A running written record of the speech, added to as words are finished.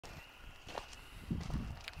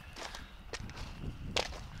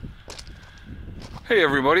Hey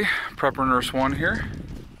everybody, Prepper Nurse 1 here.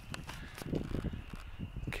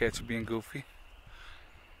 Cats are being goofy.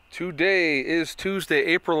 Today is Tuesday,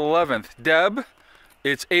 April 11th. Deb,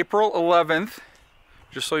 it's April 11th.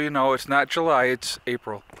 Just so you know, it's not July, it's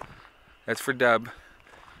April. That's for Deb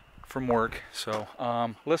from work. So,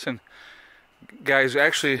 listen, guys,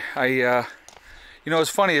 actually, it's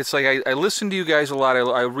funny. It's like I listen to you guys a lot.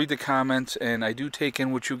 I read the comments and I do take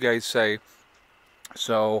in what you guys say.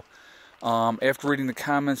 So, after reading the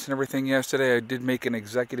comments and everything yesterday, I did make an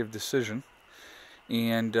executive decision,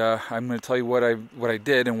 and I'm going to tell you what I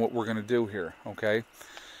did and what we're going to do here. Okay.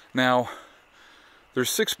 Now,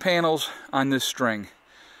 there's 6 panels on this string.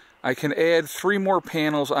 I can add 3 more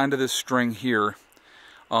panels onto this string here,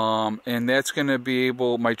 and that's going to be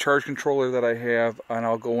able. My charge controller that I have, and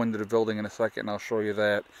I'll go into the building in a second, and I'll show you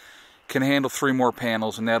that, can handle 3 more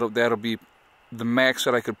panels, and that'll be the max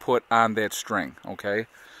that I could put on that string. Okay.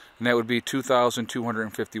 And that would be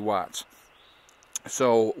 2,250 watts.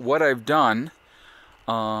 So what I've done,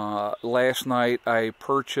 last night I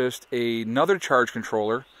purchased another charge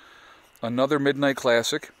controller, another Midnight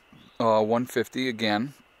Classic, 150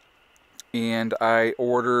 again, and I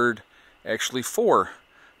ordered actually 4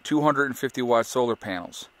 250 watt solar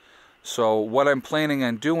panels. So what I'm planning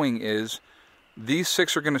on doing is, these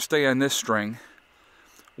 6 are going to stay on this string.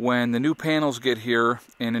 When the new panels get here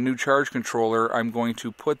and a new charge controller, I'm going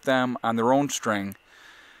to put them on their own string,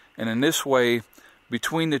 and in this way,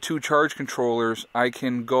 between the 2 charge controllers, I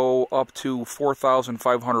can go up to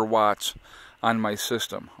 4,500 watts on my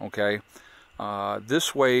system. Okay,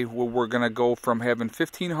 this way we're going to go from having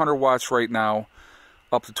 1,500 watts right now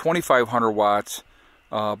up to 2,500 watts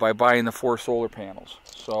by buying the 4 solar panels.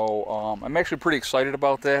 So I'm actually pretty excited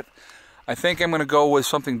about that. I think I'm going to go with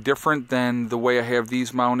something different than the way I have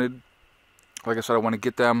these mounted. Like I said, I want to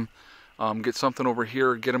get them, get something over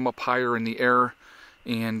here, get them up higher in the air,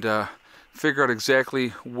 and figure out exactly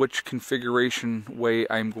which configuration way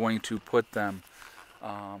I'm going to put them.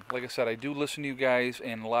 Like I said, I do listen to you guys,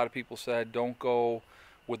 and a lot of people said don't go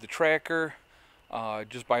with the tracker,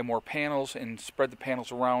 just buy more panels and spread the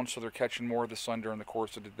panels around so they're catching more of the sun during the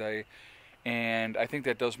course of the day. And I think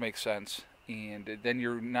that does make sense. And then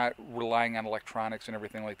you're not relying on electronics and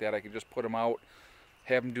everything like that. I can just put them out,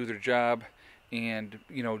 have them do their job, and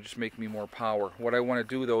just make me more power. What I want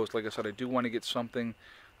to do though is, like I said, I do want to get something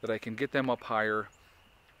that I can get them up higher,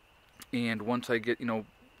 and once I get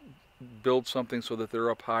build something so that they're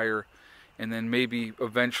up higher, and then maybe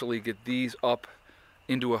eventually get these up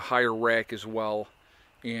into a higher rack as well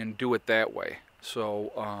and do it that way.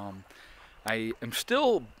 So I am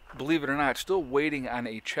still, believe it or not, still waiting on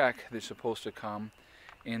a check that's supposed to come.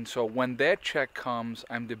 And so when that check comes,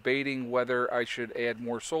 I'm debating whether I should add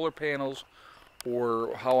more solar panels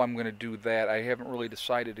or how I'm going to do that. I haven't really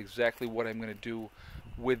decided exactly what I'm going to do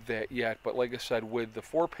with that yet. But like I said, with the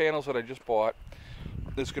 4 panels that I just bought,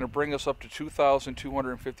 that's going to bring us up to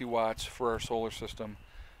 2,250 watts for our solar system.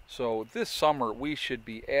 So this summer we should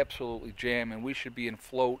be absolutely jamming. We should be in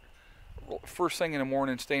float first thing in the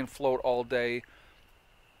morning, stay in float all day,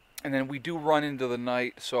 and then we do run into the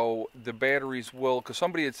night, so the batteries will, because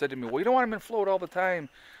somebody had said to me, well, you don't want them in float all the time.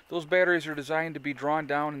 Those batteries are designed to be drawn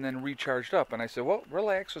down and then recharged up. And I said, well,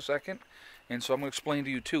 relax a second. And so I'm going to explain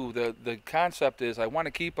to you too. The concept is I want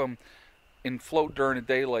to keep them in float during the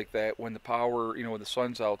day like that when the power, when the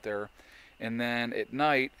sun's out there. And then at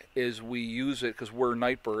night, as we use it, because we're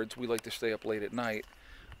night birds, we like to stay up late at night,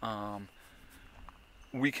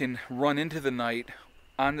 we can run into the night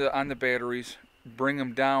on the batteries, bring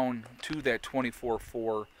them down to that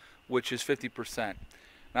 24.4, which is 50%.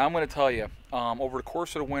 Now I'm going to tell you, over the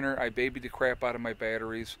course of the winter, I babied the crap out of my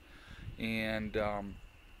batteries, and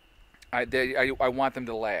I want them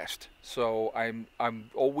to last. So I'm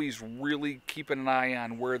always really keeping an eye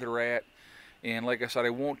on where they're at. And like I said,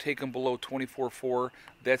 I won't take them below 24.4.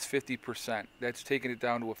 That's 50%. That's taking it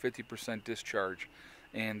down to a 50% discharge.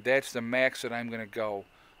 And that's the max that I'm going to go.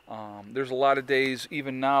 There's a lot of days,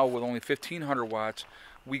 even now with only 1,500 watts,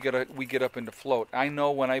 we get up into float. I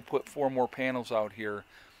know when I put 4 more panels out here,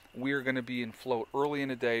 we are going to be in float early in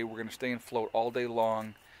the day. We're going to stay in float all day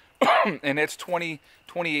long. And that's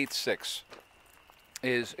 28.6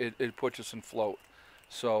 is it puts us in float.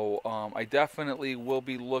 So I definitely will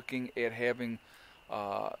be looking at having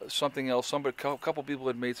something else. A couple people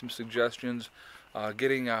had made some suggestions,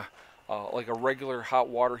 getting like a regular hot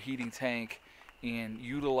water heating tank and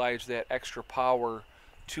utilize that extra power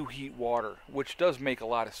to heat water, which does make a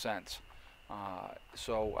lot of sense.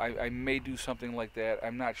 So I may do something like that.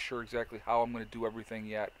 I'm not sure exactly how I'm going to do everything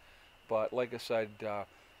yet, but like I said,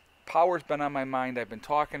 power's been on my mind. I've been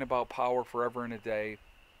talking about power forever and a day,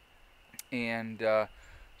 And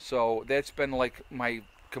so that's been like my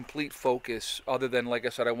complete focus, other than, like I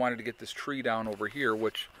said, I wanted to get this tree down over here,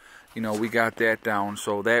 which, you know, we got that down.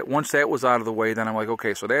 So that once that was out of the way, then I'm like,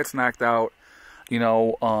 okay, so that's knocked out. You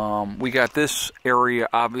know, we got this area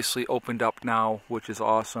obviously opened up now, which is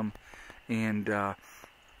awesome. And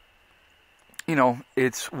you know,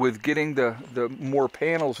 it's with getting the more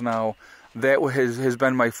panels now, that has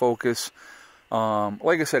been my focus.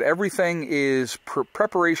 Like I said, everything is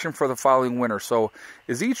preparation for the following winter. So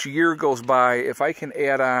as each year goes by, if I can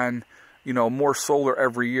add on, you know, more solar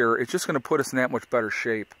every year, it's just going to put us in that much better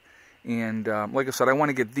shape. And like I said, I want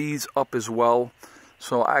to get these up as well.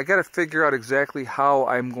 So I got to figure out exactly how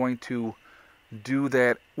I'm going to do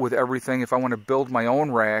that with everything. If I want to build my own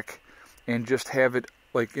rack and just have it,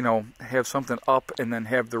 like, you know, have something up and then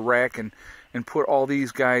have the rack and put all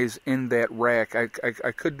these guys in that rack. I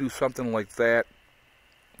could do something like that.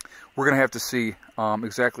 We're going to have to see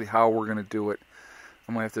exactly how we're going to do it.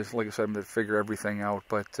 I'm going to have to, like I said, I'm going to figure everything out.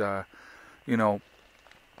 But, you know,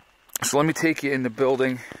 so let me take you in the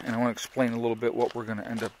building, and I want to explain a little bit what we're going to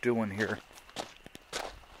end up doing here.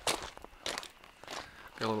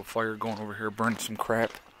 Got a little fire going over here, burning some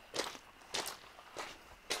crap.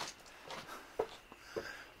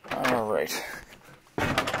 All right.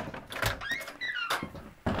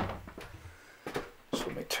 So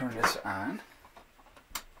let me turn this on.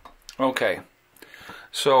 Okay.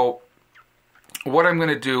 So what I'm going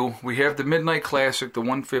to do, we have the Midnight Classic, the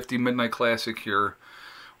 150 Midnight Classic here.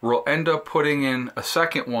 We'll end up putting in a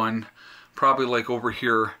second one, probably like over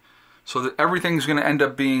here, so that everything's going to end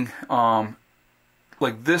up being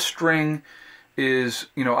like this string is,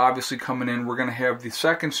 you know, obviously coming in. We're going to have the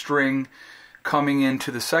second string coming into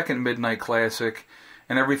the second Midnight Classic,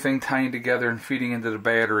 and everything tying together and feeding into the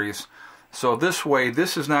batteries. So this way,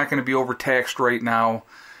 this is not going to be overtaxed right now,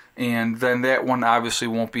 and then that one obviously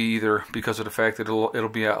won't be either, because of the fact that it'll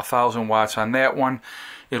be 1,000 watts on that one.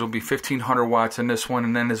 It'll be 1,500 watts in this one,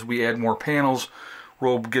 and then as we add more panels,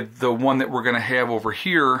 we'll get the one that we're going to have over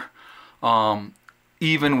here,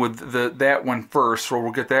 even with that one first. So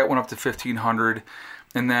we'll get that one up to 1,500,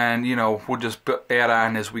 and then, you know, we'll just add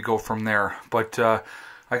on as we go from there. But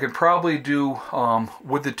I could probably do,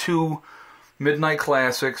 with the two Midnight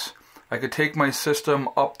Classics, I could take my system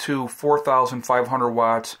up to 4,500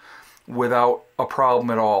 watts without a problem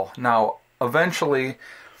at all. Now, eventually,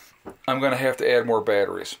 I'm going to have to add more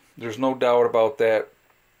batteries. There's no doubt about that.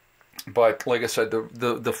 But like I said,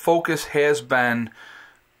 the focus has been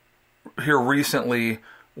here recently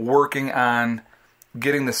working on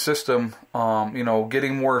getting the system, you know,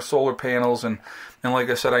 getting more solar panels. And like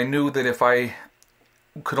I said, I knew that if I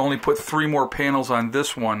could only put 3 more panels on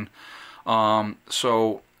this one,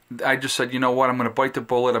 so I just said, you know what, I'm going to bite the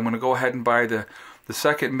bullet. I'm going to go ahead and buy the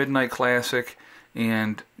second Midnight Classic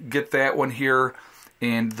and get that one here.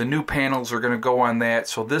 And the new panels are going to go on that.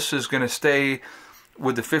 So this is going to stay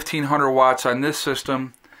with the 1,500 watts on this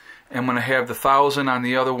system. I'm going to have the 1,000 on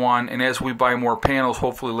the other one. And as we buy more panels,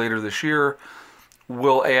 hopefully later this year,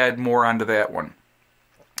 we'll add more onto that one.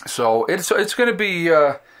 So it's going to be,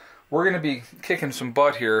 we're going to be kicking some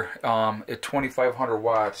butt here at 2,500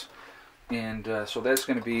 watts. And so that's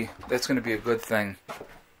going to be a good thing.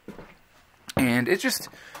 And it just,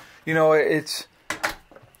 you know, it's,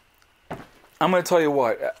 I'm going to tell you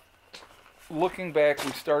what, looking back,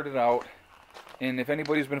 we started out, and if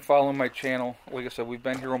anybody's been following my channel, like I said, we've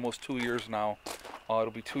been here almost 2 years now.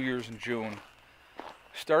 It'll be 2 years in June.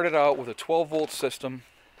 Started out with a 12-volt system,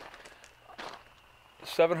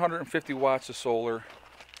 750 watts of solar,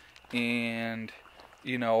 and,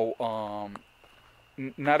 you know,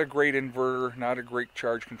 not a great inverter, not a great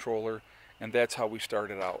charge controller, and that's how we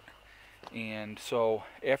started out. And so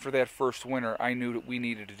after that first winter, I knew that we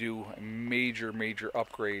needed to do a major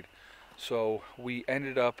upgrade. So we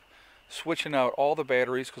ended up switching out all the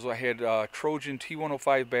batteries, because I had Trojan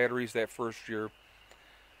T105 batteries that first year.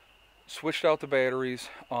 Switched out the batteries,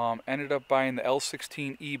 ended up buying the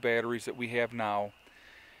L16E batteries that we have now.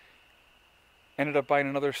 Ended up buying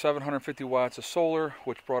another 750 watts of solar,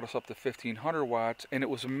 which brought us up to 1,500 watts. And it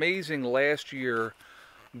was amazing last year,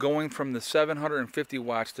 going from the 750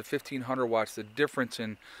 watts to 1,500 watts, the difference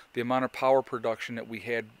in the amount of power production that we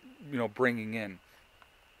had, you know, bringing in.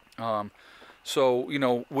 So, you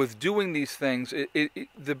know, with doing these things,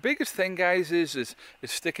 the biggest thing, guys, is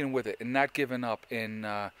sticking with it and not giving up. And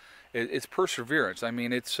it's perseverance. I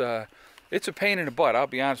mean, it's a pain in the butt, I'll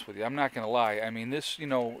be honest with you. I'm not going to lie. I mean, this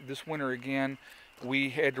winter again,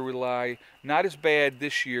 we had to rely, not as bad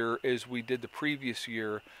this year as we did the previous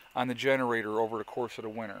year, on the generator over the course of the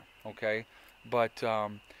winter, okay? But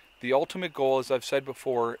The ultimate goal, as I've said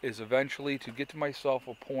before, is eventually to get to myself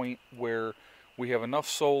a point where we have enough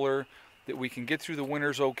solar that we can get through the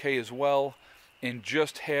winters okay as well, and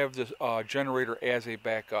just have the generator as a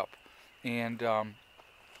backup. And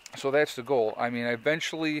so that's the goal. I mean, I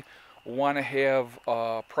eventually want to have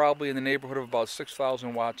probably in the neighborhood of about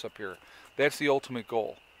 6,000 watts up here. That's the ultimate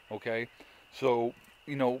goal, okay? So,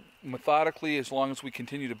 you know, methodically, as long as we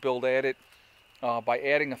continue to build at it, by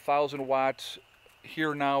adding 1,000 watts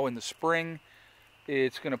here now in the spring,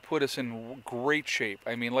 it's going to put us in great shape.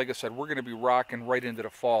 I mean, like I said, we're going to be rocking right into the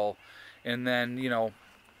fall. And then, you know,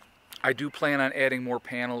 I do plan on adding more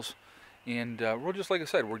panels. And we're just, like I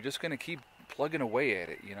said, we're just going to keep plugging away at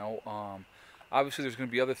it, you know. Obviously, there's going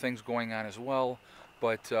to be other things going on as well.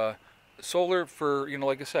 But solar for, you know,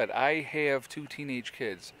 like I said, I have 2 teenage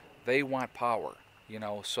kids. They want power, you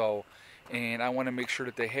know, so, and I want to make sure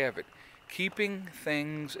that they have it. Keeping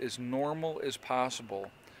things as normal as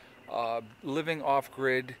possible, living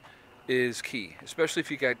off-grid is key, especially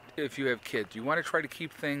if you have kids. You want to try to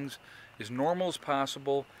keep things as normal as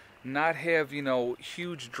possible, not have, you know,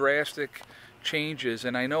 huge drastic changes.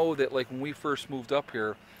 And I know that, like, when we first moved up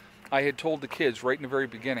here, I had told the kids right in the very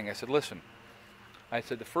beginning, I said, listen, I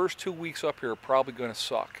said the first 2 weeks up here are probably going to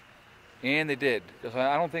suck. And they did, because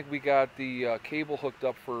I don't think we got the cable hooked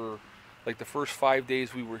up for like the first 5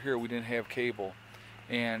 days we were here. We didn't have cable,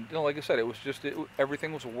 and you know, like I said, it was just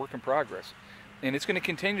everything was a work in progress, and it's going to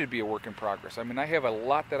continue to be a work in progress. I mean, I have a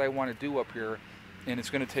lot that I want to do up here, and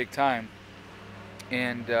it's going to take time.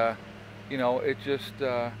 And you know, it just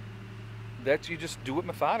you just do it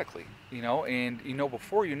methodically, you know, and you know,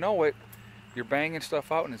 before you know it, you're banging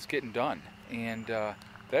stuff out and it's getting done, and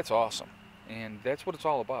that's awesome. And that's what it's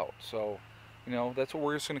all about. So, you know, that's what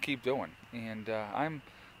we're just going to keep doing. And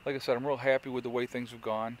like I said, I'm real happy with the way things have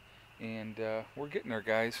gone. And we're getting there,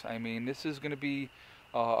 guys. I mean, this is going to be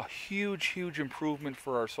a huge, huge improvement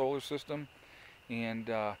for our solar system. And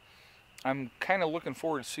I'm kind of looking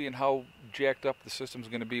forward to seeing how jacked up the system's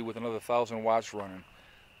going to be with another 1,000 watts running.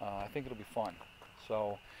 I think it'll be fun.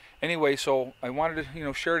 So, anyway, so I wanted to, you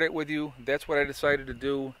know, share that with you. That's what I decided to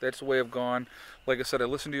do. That's the way I've gone. Like I said, I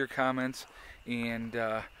listened to your comments, and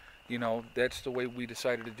you know, that's the way we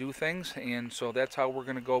decided to do things, and so that's how we're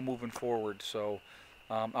going to go moving forward. So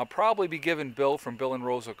I'll probably be giving Bill from Bill and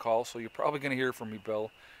Rose a call, so you're probably going to hear from me,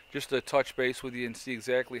 Bill, just to touch base with you and see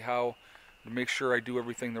exactly how to make sure I do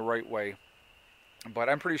everything the right way. But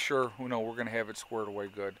I'm pretty sure, you know, we're going to have it squared away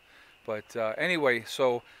good. But anyway,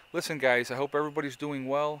 so listen, guys, I hope everybody's doing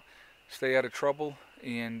well. Stay out of trouble,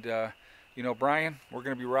 and you know, Brian, we're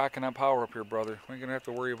going to be rocking on power up here, brother. We ain't going to have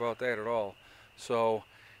to worry about that at all. So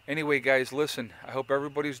anyway, guys, listen, I hope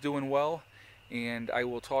everybody's doing well, and I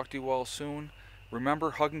will talk to you all soon.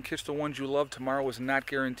 Remember, hug and kiss the ones you love. Tomorrow is not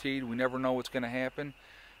guaranteed. We never know what's going to happen.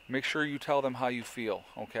 Make sure you tell them how you feel,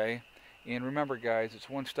 okay? And remember, guys, it's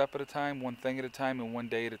one step at a time, one thing at a time, and one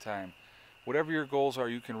day at a time. Whatever your goals are,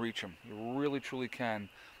 you can reach them. You really, truly can.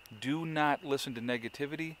 Do not listen to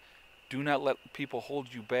negativity. Do not let people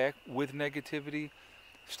hold you back with negativity.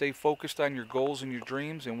 Stay focused on your goals and your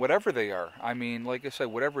dreams, and whatever they are. I mean, like I said,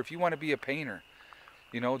 whatever. If you want to be a painter,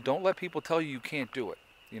 you know, don't let people tell you can't do it.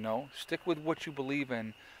 You know, stick with what you believe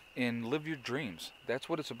in and live your dreams. That's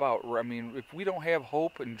what it's about. I mean, if we don't have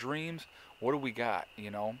hope and dreams, what do we got,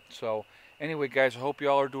 you know? So anyway, guys, I hope you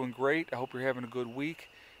all are doing great. I hope you're having a good week.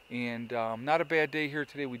 And not a bad day here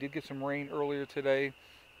today. We did get some rain earlier today.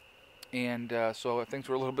 And so things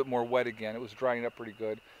were a little bit more wet again. It was drying up pretty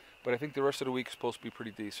good. But I think the rest of the week is supposed to be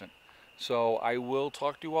pretty decent. So I will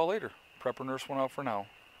talk to you all later. Prepper Nurse 1 out for now.